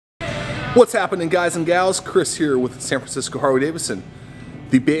What's happening, guys and gals? Chris here with San Francisco Harley-Davidson,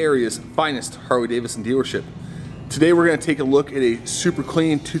 the Bay Area's finest Harley-Davidson dealership. Today we're going to take a look at a super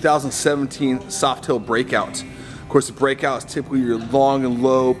clean 2017 Softail Break Out. Of course, the Break Out is typically your long and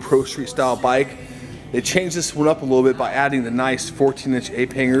low Pro Street style bike. They changed this one up a little bit by adding the nice 14-inch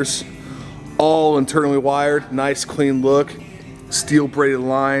ape hangers, all internally wired, nice clean look, steel braided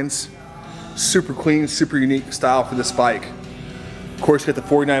lines, super clean, super unique style for this bike. Of course, you got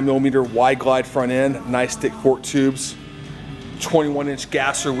the 49mm wide glide front end, nice thick fork tubes, 21-inch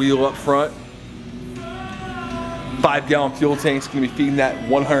gasser wheel up front, 5-gallon fuel tank's going to be feeding that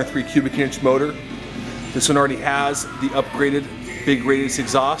 103 cubic inch motor. This one already has the upgraded big radius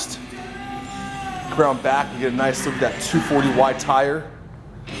exhaust. Around back, you get a nice look at that 240 wide tire.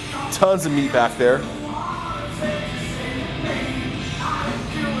 Tons of meat back there.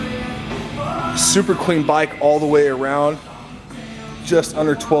 Super clean bike all the way around. Just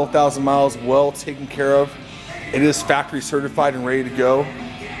under 12,000 miles, well taken care of. It is factory certified and ready to go.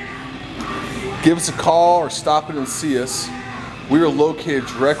 Give us a call or stop in and see us. We are located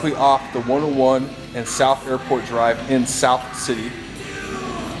directly off the 101 and South Airport Drive in South City.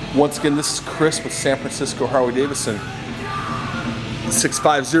 Once again, this is Chris with San Francisco Harley-Davidson.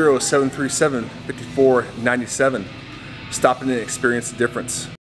 650-737-5497. Stop in and experience the difference.